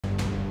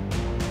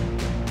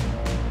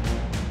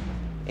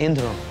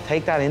Interim.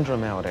 Take that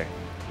interim out of there.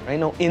 There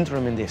ain't no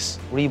interim in this.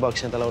 Reebok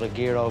sent a load of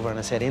gear over and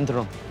I said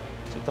interim.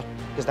 So what the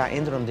f is that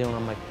interim doing?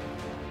 I'm like...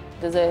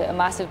 There's a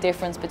massive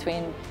difference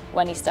between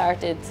when he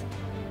started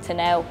to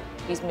now.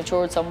 He's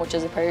matured so much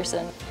as a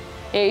person.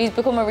 He's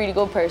become a really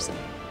good person.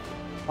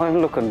 I'm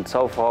looking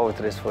so forward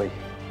to this fight.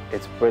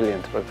 It's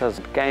brilliant because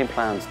game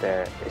plans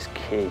there is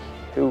key.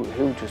 Who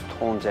just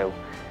turns out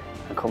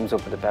and comes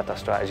up with a better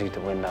strategy to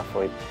win that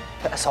fight.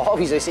 As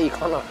always I see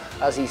Conor,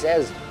 as he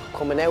says,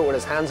 coming out with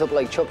his hands up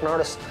like Chuck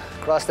Norris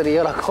across to the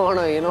other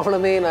corner, you know what I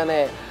mean?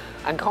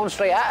 And come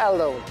straight at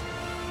Aldo.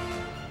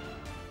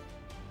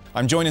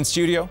 I'm joined in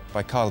studio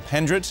by Carl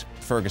Pendred,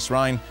 Fergus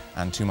Ryan,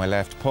 and to my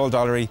left, Paul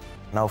Dollery.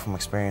 I know from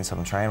experience,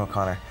 having trained with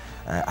Conor,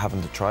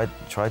 having to try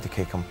to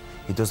kick him,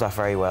 he does that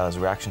very well. His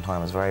reaction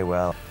time is very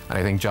well. And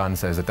I think John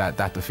says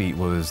that defeat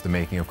was the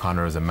making of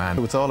Conor as a man.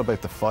 It's all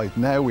about the fight.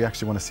 Now we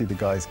actually want to see the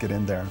guys get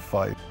in there and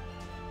fight.